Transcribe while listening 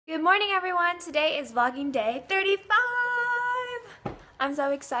Good morning, everyone. Today is vlogging day 35. I'm so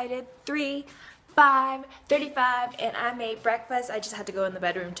excited. 3, 5, 35, and I made breakfast. I just had to go in the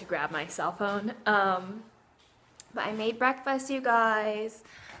bedroom to grab my cell phone. But I made breakfast, you guys.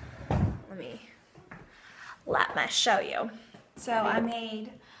 Let me show you. So I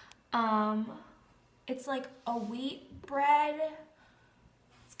made, it's like a wheat bread.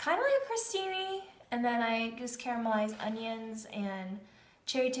 It's kind of like a crostini, and then I just caramelized onions and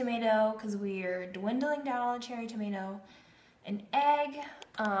cherry tomato because we're dwindling down on the cherry tomato, an egg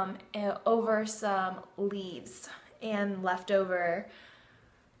over some leaves and leftover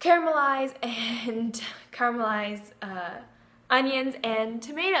caramelized onions and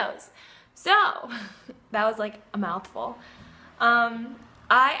tomatoes. So that was like a mouthful. I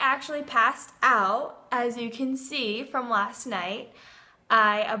actually passed out, as you can see from last night.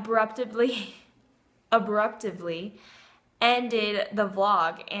 I abruptly ended the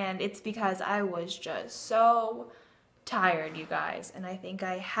vlog, and it's because I was just so tired, you guys, and I think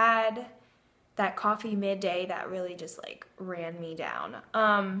I had that coffee midday that really just like ran me down.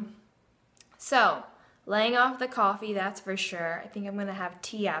 So laying off the coffee, that's for sure. I think I'm gonna have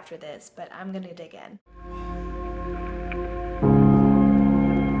tea after this, but I'm gonna dig in.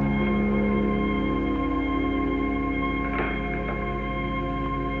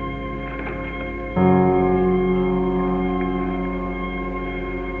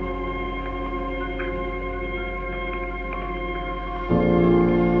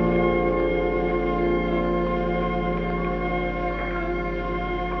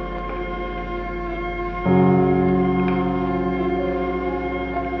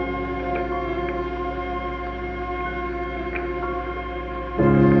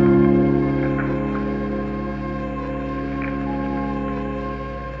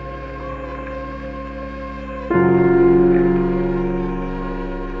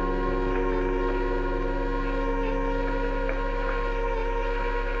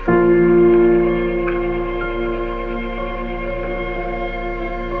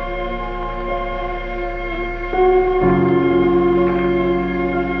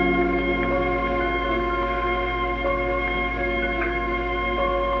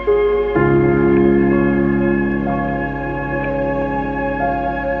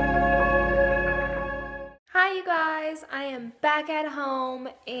 I am back at home,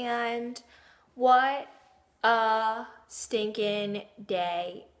 and what a stinking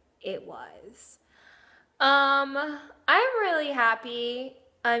day it was. I'm really happy.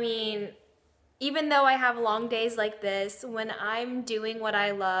 I mean, even though I have long days like this, when I'm doing what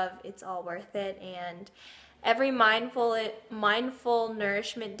I love, it's all worth it. And every mindful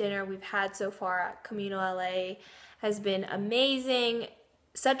nourishment dinner we've had so far at Communal LA has been amazing.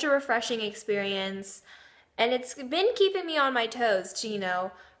 Such a refreshing experience. And it's been keeping me on my toes to, you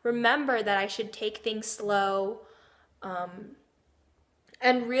know, remember that I should take things slow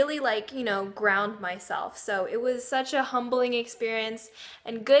and really, like, you know, ground myself. So it was such a humbling experience,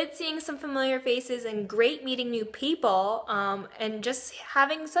 and good seeing some familiar faces, and great meeting new people, and just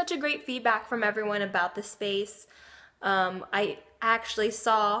having such a great feedback from everyone about the space. I actually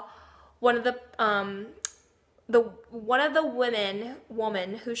saw one of the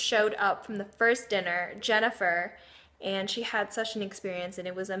woman who showed up from the first dinner, Jennifer, and she had such an experience, and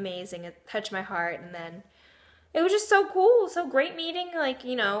it was amazing. It touched my heart, and then it was just so cool, so great meeting, like,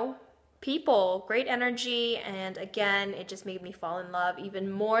 you know, people, great energy, and again, it just made me fall in love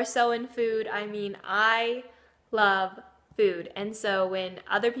even more so in food. I mean, I love food, and so when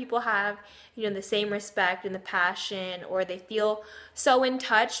other people have, you know, the same respect and the passion, or they feel so in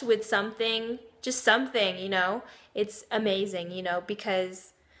touch with something, just something, you know, it's amazing, you know,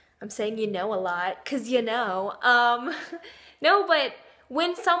 because I'm saying you know a lot, because you know, no, but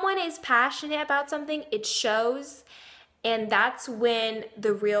when someone is passionate about something, it shows, and that's when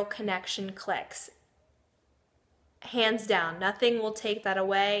the real connection clicks. Hands down, nothing will take that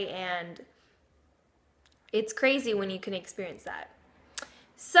away, and it's crazy when you can experience that.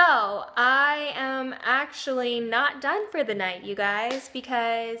 So I am actually not done for the night, you guys,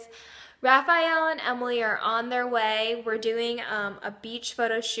 because Raphael and Emily are on their way. We're doing a beach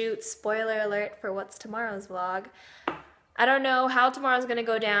photo shoot. Spoiler alert for what's tomorrow's vlog. I don't know how tomorrow's gonna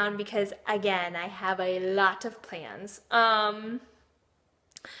go down because, again, I have a lot of plans.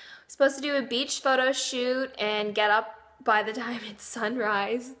 Supposed to do a beach photo shoot and get up by the time it's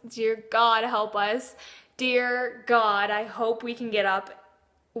sunrise. Dear God, help us. Dear God, I hope we can get up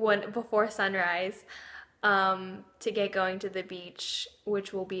before sunrise. To get going to the beach,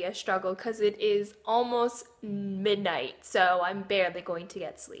 which will be a struggle because it is almost midnight, so I'm barely going to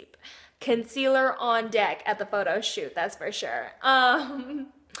get sleep. Concealer on deck at the photo shoot, that's for sure.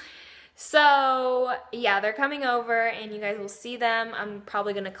 So yeah, they're coming over and you guys will see them. I'm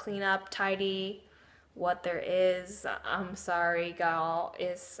probably gonna clean up, tidy what there is. I'm sorry, y'all.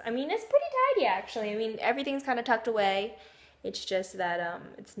 I mean, it's pretty tidy actually. I mean, everything's kind of tucked away. It's just that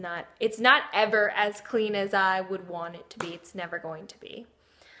it's not ever as clean as I would want it to be. It's never going to be.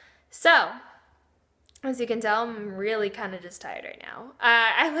 So, as you can tell, I'm really kind of just tired right now.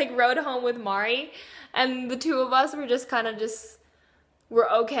 I like rode home with Mari, and the two of us were just kind of we're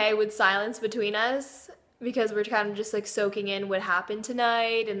okay with silence between us because we're kind of just like soaking in what happened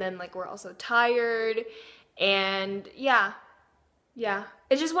tonight, and then like we're also tired, and yeah.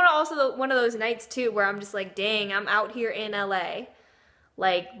 It's just one of those nights too where I'm just like, dang, I'm out here in LA.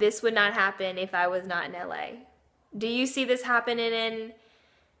 Like, this would not happen if I was not in LA. Do you see this happening in...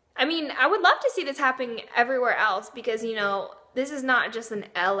 I mean, I would love to see this happening everywhere else because, you know, this is not just an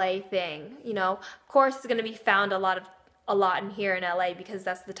LA thing. You know, of course it's going to be found a lot in here in LA because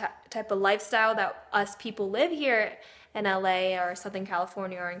that's the type of lifestyle that us people live here in LA or Southern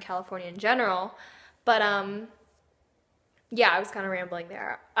California or in California in general. But, yeah, I was kind of rambling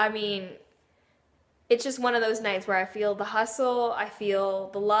there. I mean, it's just one of those nights where I feel the hustle, I feel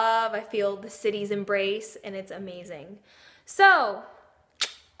the love, I feel the city's embrace, and it's amazing. So,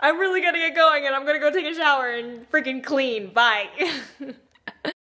 I'm really gonna get going and I'm gonna go take a shower and freaking clean. Bye.